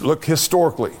 Look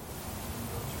historically.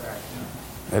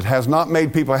 It has not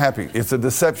made people happy. It's a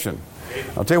deception.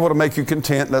 I'll tell you what will make you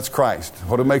content, that's Christ.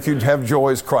 What will make you have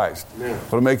joy is Christ.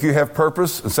 What will make you have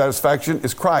purpose and satisfaction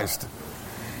is Christ.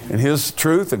 And His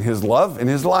truth and His love and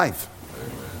His life.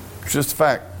 It's just a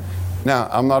fact. Now,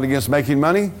 I'm not against making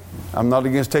money. I'm not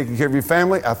against taking care of your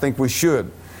family. I think we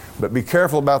should. But be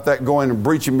careful about that going and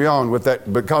breaching beyond with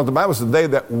that, because the Bible says they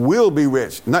that will be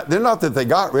rich. They're not that they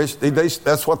got rich.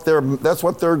 That's what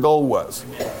their goal was.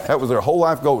 That was their whole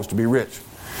life goal, was to be rich.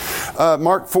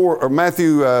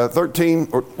 Matthew 13.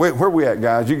 Where are we at,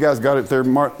 guys? You guys got it there.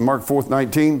 Mark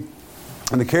 4:19.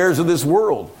 And the cares of this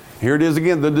world. Here it is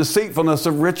again. The deceitfulness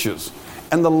of riches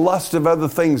and the lust of other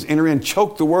things enter in,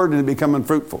 choke the word, and it become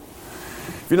unfruitful.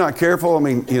 If you're not careful, I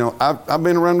mean, I've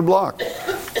been around the block,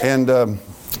 and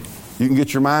you can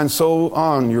get your mind so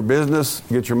on your business,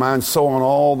 get your mind so on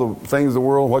all the things of the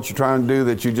world, what you're trying to do,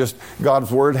 that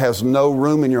God's Word has no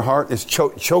room in your heart. It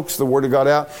chokes the Word of God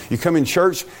out. You come in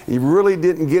church, and you really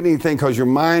didn't get anything because your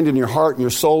mind and your heart and your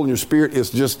soul and your spirit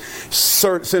is just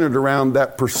centered around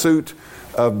that pursuit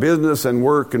of business and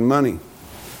work and money.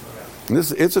 And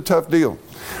it's a tough deal.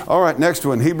 All right, next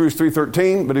one, Hebrews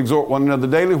 3:13, but exhort one another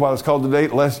daily while it's called today,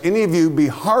 lest any of you be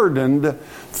hardened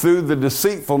through the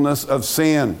deceitfulness of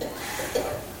sin.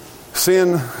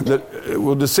 Sin that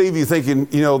will deceive you thinking,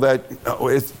 that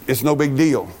it's no big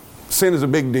deal. Sin is a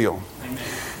big deal. Amen.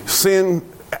 Sin,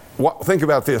 think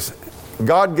about this.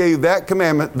 God gave that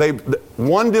commandment.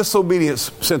 One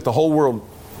disobedience sent the whole world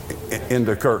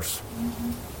into curse.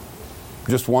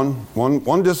 Just one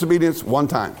disobedience, one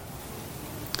time.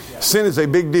 Sin is a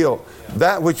big deal.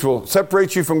 That which will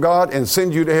separate you from God and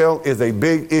send you to hell is a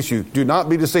big issue. Do not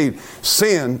be deceived.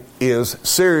 Sin is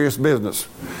serious business.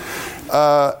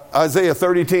 Isaiah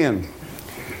 30:10,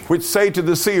 which say to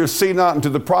the seers, see not, and to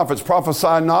the prophets,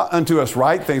 prophesy not unto us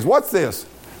right things. What's this?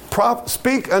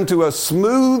 Speak unto us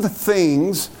smooth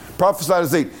things, prophesy to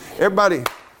thee. Everybody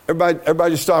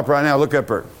just stop right now. Look up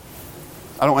here.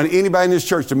 I don't want anybody in this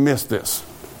church to miss this.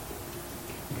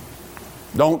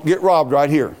 Don't get robbed right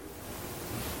here.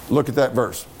 Look at that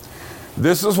verse.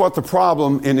 This is what the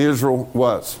problem in Israel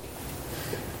was.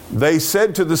 They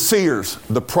said to the seers,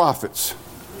 the prophets,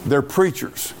 their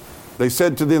preachers, they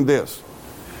said to them this,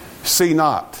 see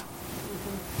not.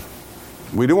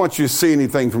 We don't want you to see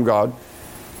anything from God.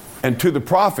 And to the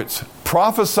prophets,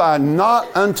 prophesy not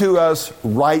unto us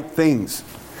right things.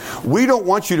 We don't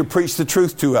want you to preach the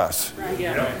truth to us.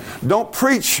 Yeah. Don't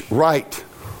preach right.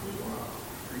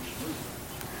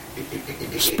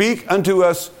 Speak unto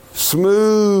us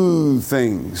smooth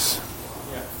things.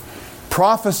 Yeah.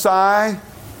 Prophesy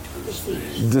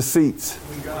deceits.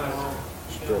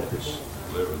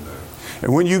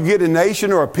 And when you get a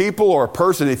nation or a people or a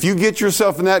person, if you get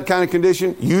yourself in that kind of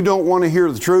condition, you don't want to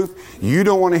hear the truth. You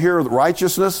don't want to hear the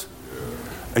righteousness.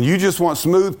 And you just want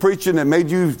smooth preaching that made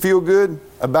you feel good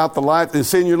about the life and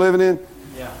sin you're living in.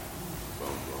 Yeah.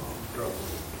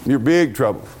 You're big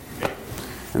trouble.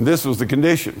 And this was the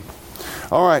condition.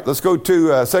 All right, let's go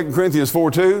to 2 Corinthians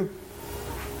 4:2.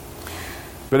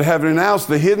 But having announced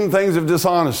the hidden things of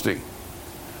dishonesty,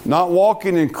 not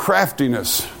walking in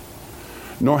craftiness,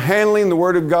 nor handling the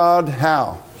word of God,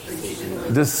 how?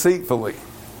 Deceitfully.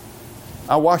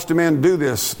 I watched a man do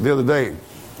this the other day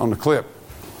on the clip.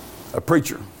 A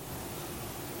preacher.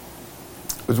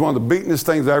 It was one of the beatenest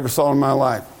things I ever saw in my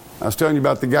life. I was telling you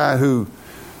about the guy who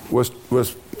was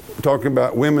talking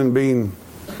about women being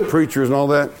preachers and all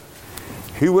that.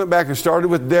 He went back and started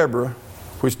with Deborah,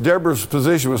 which Deborah's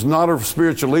position was not a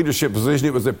spiritual leadership position.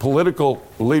 It was a political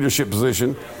leadership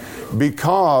position.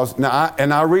 Because,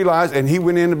 I realized, and he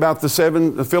went in about the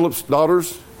 7 Philip's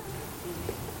daughters,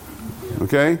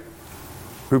 okay,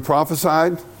 who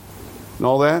prophesied and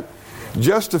all that,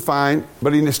 justifying,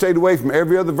 but he stayed away from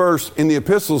every other verse in the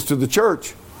epistles to the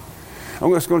church.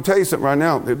 I'm just going to tell you something right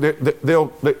now.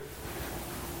 They'll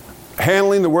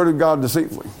handling the word of God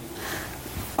deceitfully.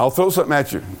 I'll throw something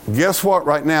at you. Guess what?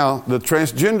 Right now, the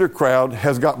transgender crowd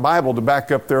has got Bible to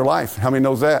back up their life. How many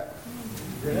knows that?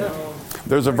 Yeah.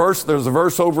 There's a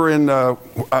verse over in, I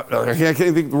can't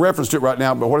think the reference to it right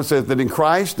now, but what it says, that in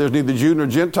Christ there's neither Jew nor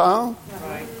Gentile,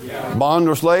 bond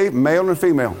nor slave, male nor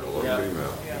female.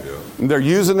 And they're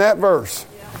using that verse.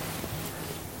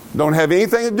 Don't have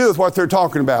anything to do with what they're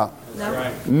talking about. That's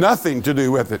right. Nothing to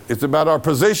do with it. It's about our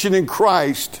position in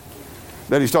Christ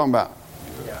that he's talking about.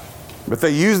 But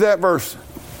they use that verse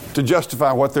to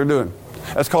justify what they're doing.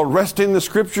 That's called wresting the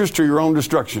scriptures to your own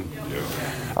destruction.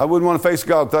 I wouldn't want to face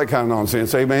God with that kind of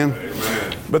nonsense. Amen?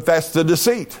 But that's the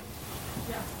deceit.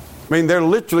 I mean, they're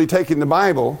literally taking the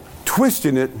Bible,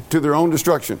 twisting it to their own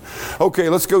destruction. Okay,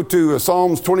 let's go to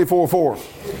Psalms 24:4.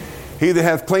 He that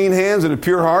hath clean hands and a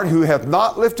pure heart, who hath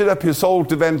not lifted up his soul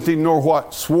to vanity, nor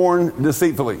what? Sworn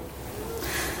deceitfully.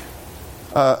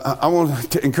 I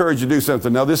want to encourage you to do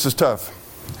something. Now, this is tough.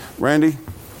 Randy,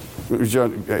 there's your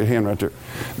hand right there.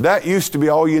 That used to be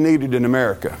all you needed in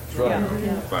America.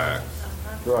 Facts.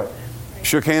 Right.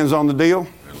 Shook hands on the deal,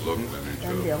 And looked at each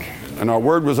other. and our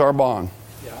word was our bond.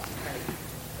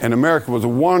 And America was a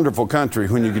wonderful country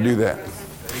when you could do that.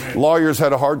 Lawyers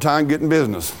had a hard time getting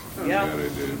business. Yeah, they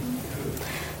did.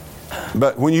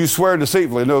 But when you swear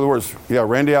deceitfully, in other words, yeah,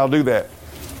 Randy, I'll do that.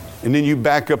 And then you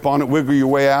back up on it, wiggle your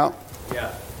way out.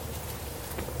 Yeah.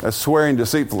 That's swearing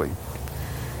deceitfully.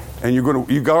 And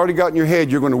you've already got in your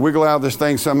head, you're going to wiggle out of this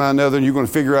thing somehow or another, and you're going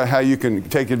to figure out how you can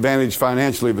take advantage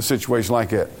financially of a situation like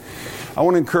that. I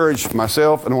want to encourage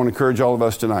myself, and I want to encourage all of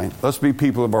us tonight. Let's be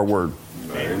people of our word.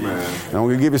 Amen. And I'm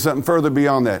going to give you something further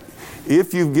beyond that.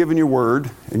 If you've given your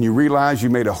word and you realize you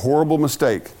made a horrible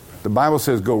mistake, the Bible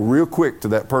says go real quick to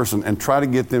that person and try to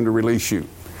get them to release you.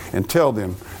 And tell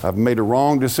them, I've made a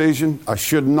wrong decision. I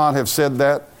should not have said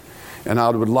that. And I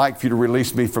would like for you to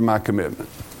release me from my commitment.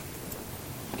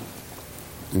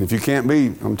 And if you can't be,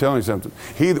 I'm telling you something.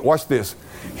 Watch this.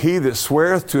 He that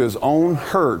sweareth to his own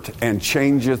hurt and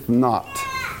changeth not.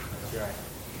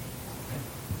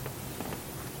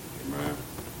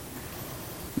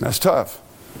 That's tough.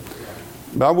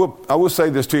 But I will say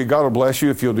this to you. God will bless you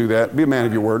if you'll do that. Be a man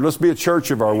of your word. Let's be a church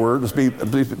of our word. Let's be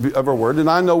of our word. And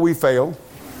I know we fail.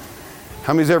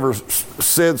 How many's ever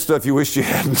said stuff you wished you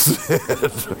hadn't said?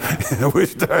 I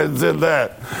wish I hadn't said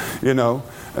that. You know.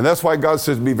 And that's why God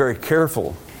says be very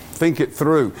careful. Think it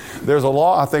through. There's a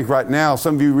law, I think, right now.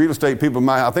 Some of you real estate people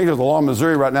might. I think there's a law in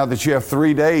Missouri right now that you have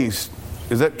 3 days.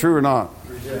 Is that true or not?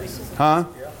 Huh?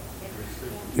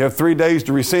 You have 3 days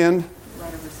to rescind.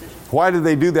 Why did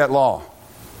they do that law?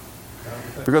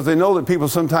 Because they know that people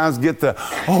sometimes get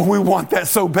we want that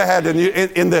so bad, and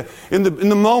in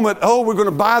the moment, we're going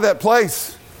to buy that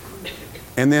place,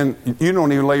 and then you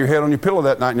don't even lay your head on your pillow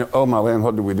that night. And oh my land,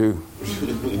 what do we do?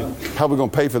 How are we going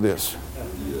to pay for this?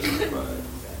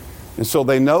 And so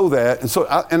they know that,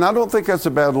 and I don't think that's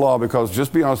a bad law, because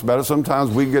just be honest about it.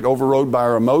 Sometimes we get overrode by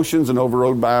our emotions and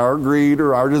overrode by our greed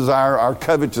or our desire, our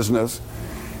covetousness,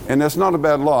 and that's not a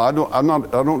bad law. I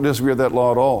don't disagree with that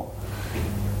law at all.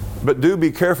 But do be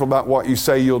careful about what you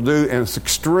say you'll do, and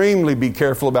extremely be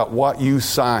careful about what you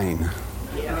sign.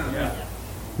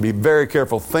 Be very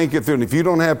careful. Think it through. And if you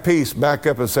don't have peace, back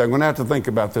up and say, I'm going to have to think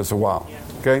about this a while.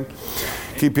 Okay?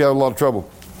 Keep you out of a lot of trouble.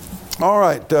 All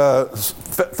right. 1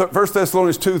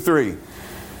 Thessalonians 2:3.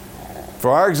 For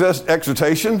our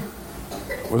exhortation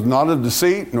was not of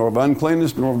deceit, nor of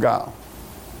uncleanness, nor of guile.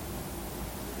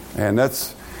 And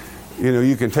that's...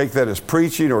 you can take that as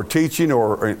preaching or teaching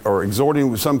or exhorting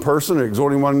with some person or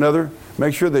exhorting one another.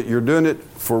 Make sure that you're doing it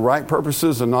for right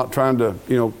purposes and not trying to,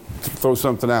 throw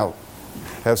something out.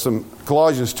 Have some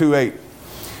Colossians 2:8.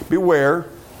 Beware,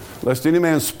 lest any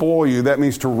man spoil you. That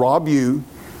means to rob you.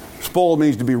 Spoil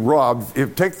means to be robbed.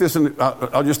 Take this, and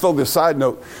I'll just throw this side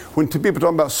note. When people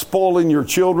talk about spoiling your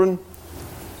children,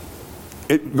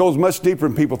 it goes much deeper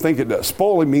than people think it does.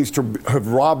 Spoiling means to have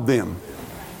robbed them.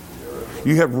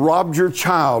 You have robbed your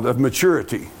child of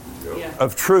maturity,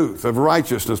 of truth, of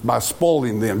righteousness by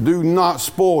spoiling them. Do not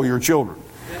spoil your children.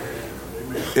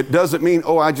 It doesn't mean,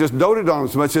 I just doted on them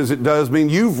as much as it does mean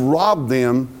you've robbed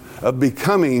them of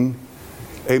becoming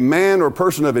a man or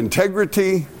person of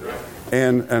integrity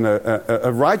and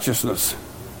of righteousness.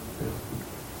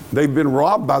 They've been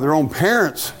robbed by their own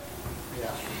parents.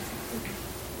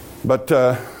 But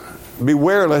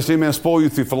beware lest any man spoil you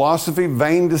through philosophy,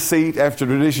 vain deceit, after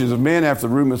traditions of men, after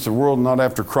the rudiments of the world, not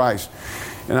after Christ.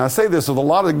 And I say this with a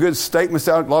lot of good statements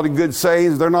out, a lot of good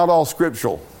sayings. They're not all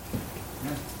scriptural.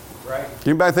 Right.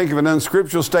 Anybody think of an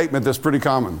unscriptural statement that's pretty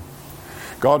common?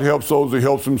 God helps those who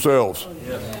helps themselves.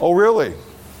 Yes. Oh, really?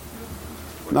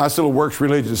 Nice little works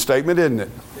religion statement, isn't it?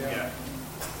 Yeah.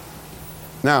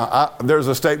 Now, there's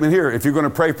a statement here. If you're going to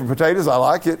pray for potatoes, I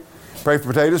like it. Pray for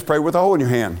potatoes, pray with a hole in your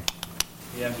hand.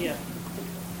 Yeah. Yeah.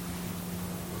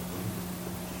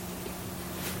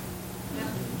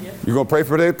 You're going to pray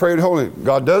for potatoes, pray with a hole in it.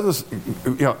 God does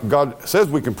this. God says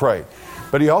we can pray.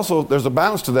 But there's a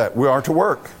balance to that. We are to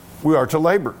work. We are to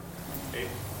labor.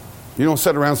 You don't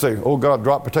sit around and say, oh, God,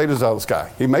 drop potatoes out of the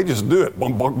sky. He may just do it.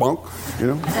 Bunk, bunk, bunk.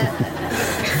 You know?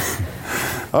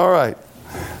 All right.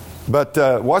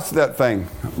 But what's that thing?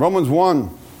 Romans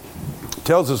 1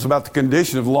 tells us about the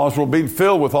condition of the lost world, being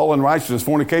filled with all unrighteousness,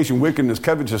 fornication, wickedness,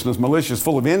 covetousness, malicious,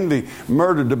 full of envy,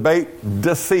 murder, debate,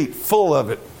 deceit, full of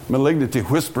it, malignity,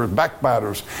 whisperers,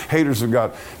 backbiters, haters of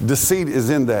God. Deceit is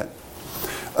in that.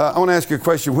 I want to ask you a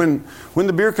question. When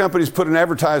the beer companies put an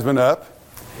advertisement up,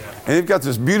 and they've got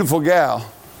this beautiful gal,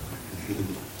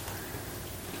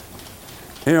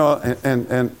 you know,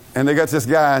 and they got this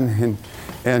guy,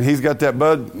 and he's got that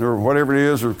Bud or whatever it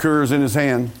is, or Coors in his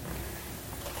hand,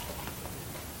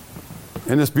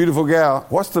 and this beautiful gal,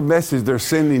 what's the message they're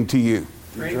sending to you?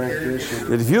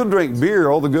 That if you'll drink beer,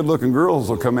 all the good-looking girls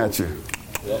will come at you.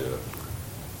 Yeah.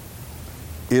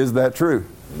 Is that true?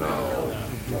 No.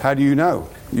 How do you know?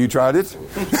 You tried it?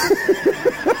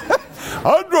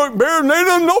 I drank beer and they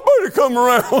didn't nobody come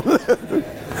around.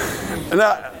 And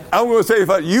I'm going to say,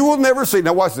 you will never see,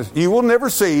 now watch this, you will never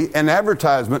see an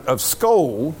advertisement of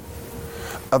Skoal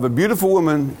of a beautiful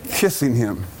woman kissing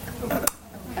him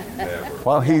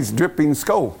while he's dripping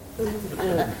Skoal.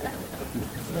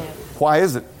 Why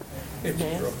is it? You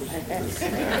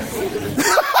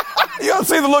don't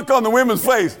see the look on the women's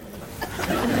face.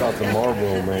 About the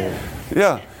Marlboro Man.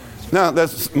 Yeah. Now,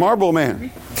 that's Marlboro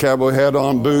Man. Cowboy hat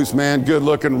on, boots, man, good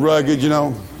looking, rugged, you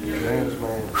know.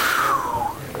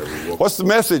 What's the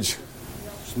message?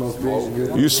 Smoke these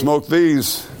good. You smoke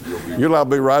these, you're allowed to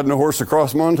be riding a horse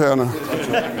across Montana.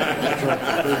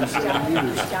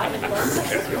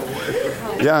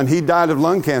 Yeah, and he died of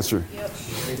lung cancer.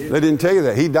 They didn't tell you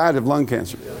that. He died of lung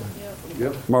cancer.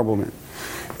 Marlboro Man.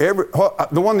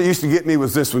 The one that used to get me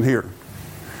was this one here.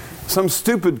 Some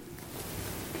stupid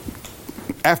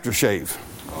aftershave.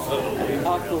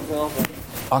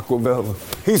 Aquavelva.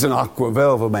 He's an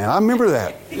Aquavelva man. I remember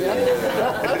that.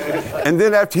 And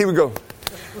then after he would go,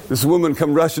 this woman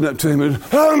come rushing up to him and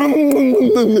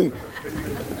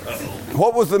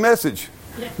what was the message?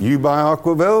 You buy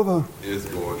Aquavelva. It's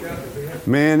going down.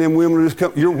 Man, them women will just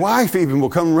come. Your wife even will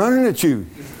come running at you.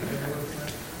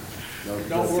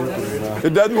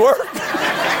 It doesn't work.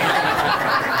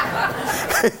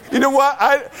 You know what?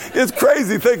 It's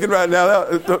crazy thinking right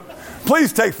now.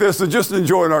 Please take this and just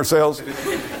enjoying ourselves.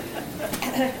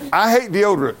 I hate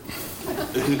deodorant.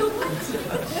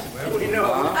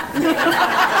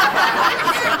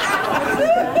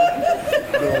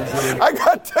 I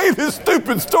got to tell you this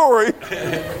stupid story.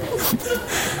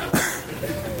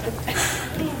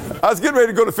 I was getting ready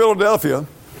to go to Philadelphia,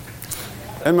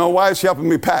 and my wife's helping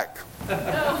me pack.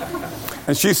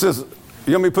 And she says,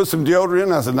 you want me to put some deodorant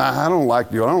in? I said, nah, I don't like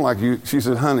deodorant. I don't like you. She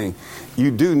said, honey, you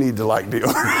do need to like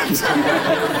deodorant.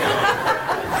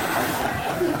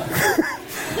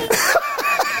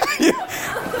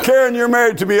 Karen, you're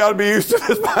married to me. I ought to be used to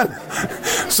this by now.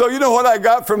 So you know what I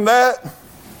got from that?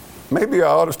 Maybe I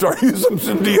ought to start using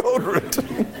some deodorant.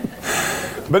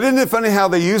 But isn't it funny how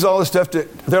they use all this stuff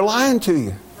they're lying to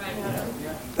you.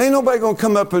 Ain't nobody going to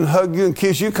come up and hug you and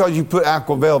kiss you because you put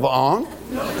Aquavelva on.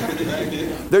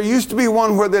 There used to be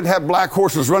one where they'd have black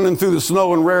horses running through the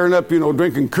snow and rearing up,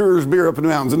 drinking Coors beer up in the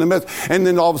mountains. And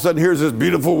then all of a sudden, here's this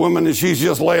beautiful woman, and she's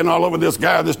just laying all over this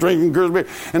guy that's drinking Coors beer.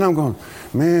 And I'm going,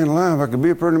 man, alive, I could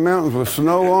be up there in the mountains with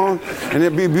snow on, and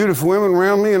there'd be beautiful women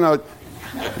around me,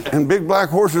 and big black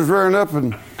horses rearing up.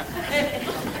 And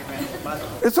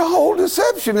it's a whole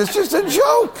deception. It's just a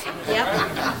joke. Yep.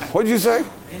 What'd you say?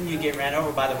 And you get ran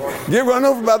over by the horse. Get run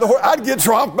over by the horse. I'd get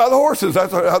tromped by the horses.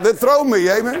 That's how they'd throw me,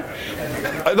 amen?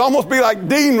 It'd almost be like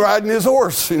Dean riding his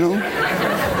horse, But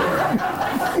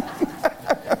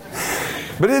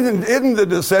isn't the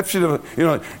deception of,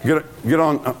 get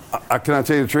on, can I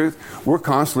tell you the truth? We're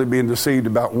constantly being deceived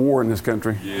about war in this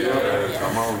country. Yeah,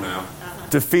 come on now.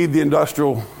 To feed the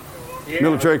industrial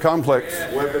military complex.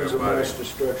 Weapons of mass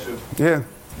destruction. Yeah.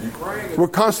 We're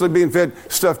constantly being fed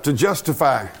stuff to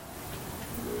justify.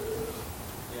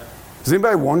 Has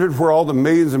anybody wondered where all the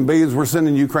millions and billions we're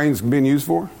sending Ukraine's being used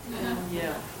for?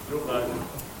 Yeah.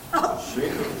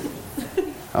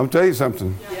 I'll tell you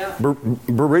something. Yeah.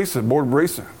 Burisma, Board of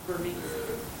Burisma.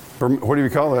 What do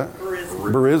you call that?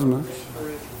 Burisma.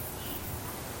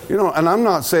 And I'm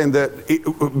not saying that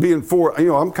being for,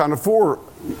 I'm kind of for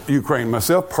Ukraine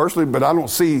myself personally, but I don't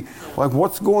see,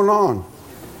 what's going on?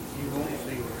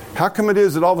 How come it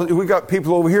is that we got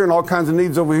people over here and all kinds of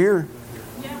needs over here?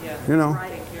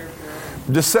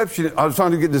 Deception. I was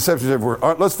trying to get deceptions everywhere. All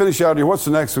right, let's finish out here. What's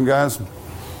the next one, guys?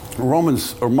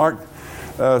 Mark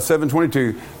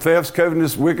 7:22. Thefts,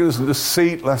 covetousness, wickedness,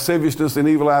 deceit, lasciviousness, and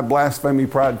evil eye, blasphemy,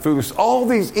 pride, foolishness. All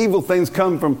these evil things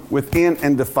come from within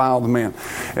and defile the man.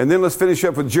 And then let's finish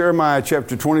up with Jeremiah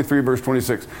chapter 23, verse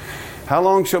 26. How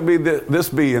long shall this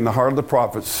be in the heart of the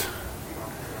prophets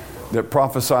that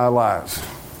prophesy lies?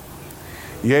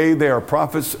 Yea, they are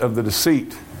prophets of the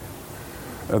deceit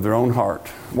of their own heart.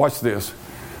 Watch this.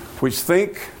 Which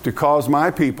think to cause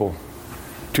my people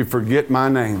to forget my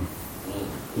name.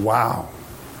 Wow.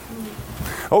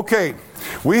 Okay,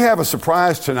 we have a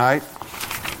surprise tonight.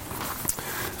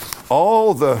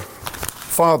 All the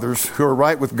fathers who are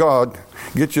right with God,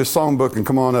 get your songbook and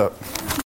come on up.